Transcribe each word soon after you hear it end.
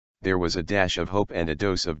there was a dash of hope and a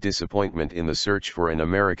dose of disappointment in the search for an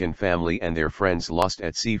American family and their friends lost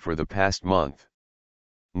at sea for the past month.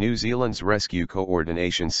 New Zealand's Rescue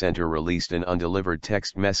Coordination Centre released an undelivered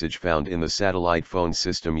text message found in the satellite phone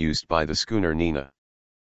system used by the schooner Nina.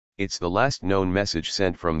 It's the last known message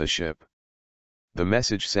sent from the ship. The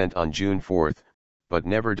message sent on June 4, but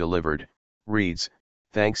never delivered, reads,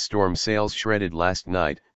 "Thanks, storm sails shredded last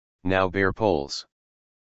night, now bare poles.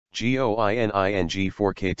 GOINING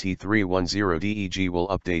 4KT310DEG will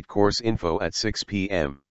update course info at 6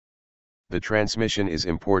 p.m. The transmission is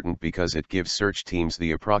important because it gives search teams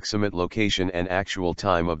the approximate location and actual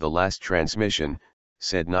time of the last transmission,"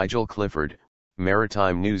 said Nigel Clifford,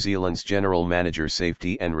 Maritime New Zealand's General Manager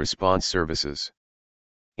Safety and Response Services.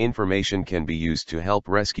 Information can be used to help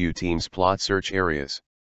rescue teams plot search areas.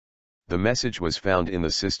 The message was found in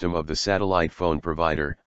the system of the satellite phone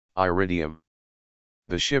provider, Iridium.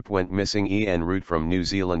 The ship went missing en route from New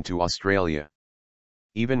Zealand to Australia.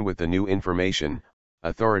 Even with the new information,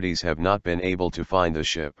 authorities have not been able to find the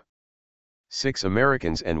ship. 6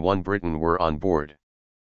 Americans and 1 Briton were on board.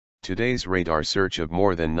 Today's radar search of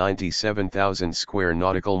more than 97,000 square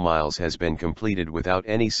nautical miles has been completed without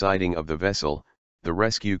any sighting of the vessel, the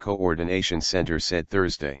Rescue Coordination Centre said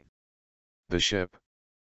Thursday. The ship.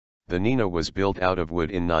 The Nina was built out of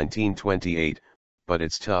wood in 1928, but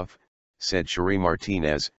it's tough, said Sherry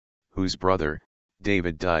Martinez, whose brother,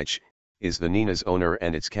 David Deitch, is the Nina's owner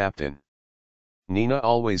and its captain. "Nina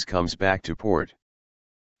always comes back to port.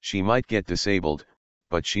 She might get disabled,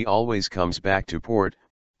 but she always comes back to port,"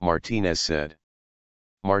 Martinez said.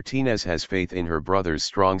 Martinez has faith in her brother's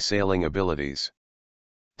strong sailing abilities.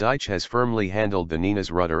 Deitch has firmly handled the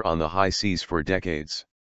Nina's rudder on the high seas for decades.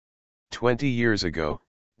 20 years ago,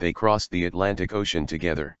 they crossed the Atlantic Ocean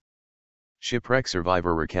together. Shipwreck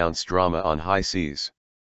survivor recounts drama on high seas.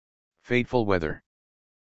 Fateful weather.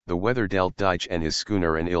 The weather dealt Deitch and his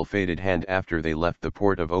schooner an ill-fated hand after they left the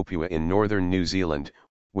port of Opua in northern New Zealand,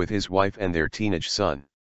 with his wife and their teenage son.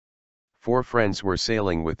 4 friends were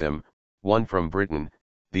sailing with them, 1 from Britain,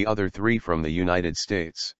 the other 3 from the United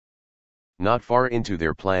States. Not far into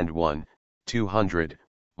their planned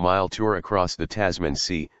 200-mile tour across the Tasman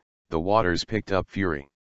Sea, the waters picked up fury.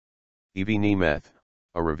 Evie Nemeth,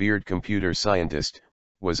 a revered computer scientist,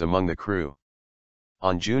 was among the crew.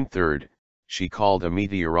 On June 3, she called a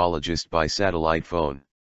meteorologist by satellite phone.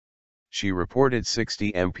 She reported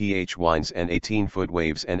 60 mph winds and 18-foot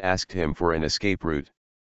waves and asked him for an escape route.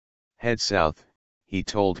 "Head south," he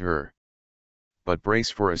told her. "But brace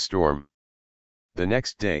for a storm." The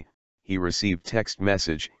next day, he received text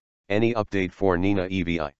message, "Any update for Nina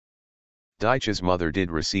Evi?" Deitch's mother did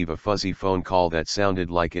receive a fuzzy phone call that sounded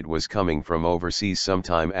like it was coming from overseas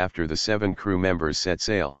sometime after the 7 crew members set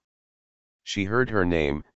sail. She heard her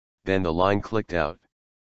name, then the line clicked out.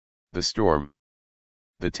 The storm.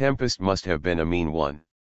 The tempest must have been a mean one.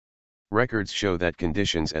 Records show that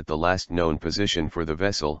conditions at the last known position for the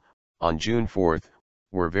vessel, on June 4,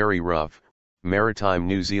 were very rough, Maritime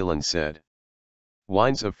New Zealand said.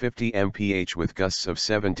 Winds of 50 mph with gusts of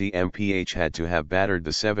 70 mph had to have battered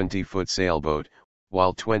the 70-foot sailboat,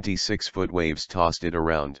 while 26-foot waves tossed it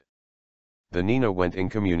around. The Nina went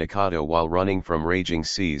incommunicado while running from raging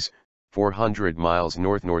seas, 400 miles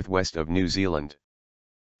north-northwest of New Zealand.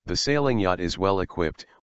 The sailing yacht is well equipped,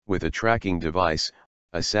 with a tracking device,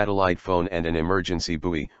 a satellite phone and an emergency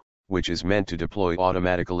buoy, which is meant to deploy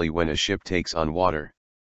automatically when a ship takes on water.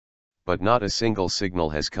 But not a single signal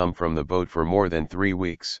has come from the boat for more than 3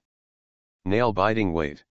 weeks. Nail-biting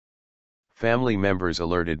wait. Family members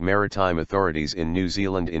alerted maritime authorities in New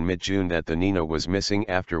Zealand in mid-June that the Nina was missing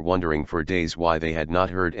after wondering for days why they had not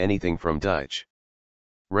heard anything from Deitch.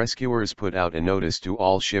 Rescuers put out a notice to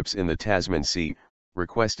all ships in the Tasman Sea,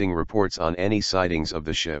 requesting reports on any sightings of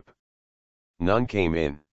the ship. None came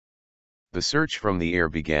in. The search from the air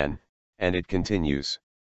began, and it continues.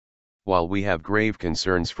 While we have grave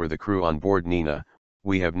concerns for the crew on board Nina,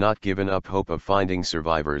 we have not given up hope of finding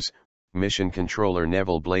survivors, Mission Controller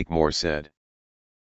Neville Blakemore said.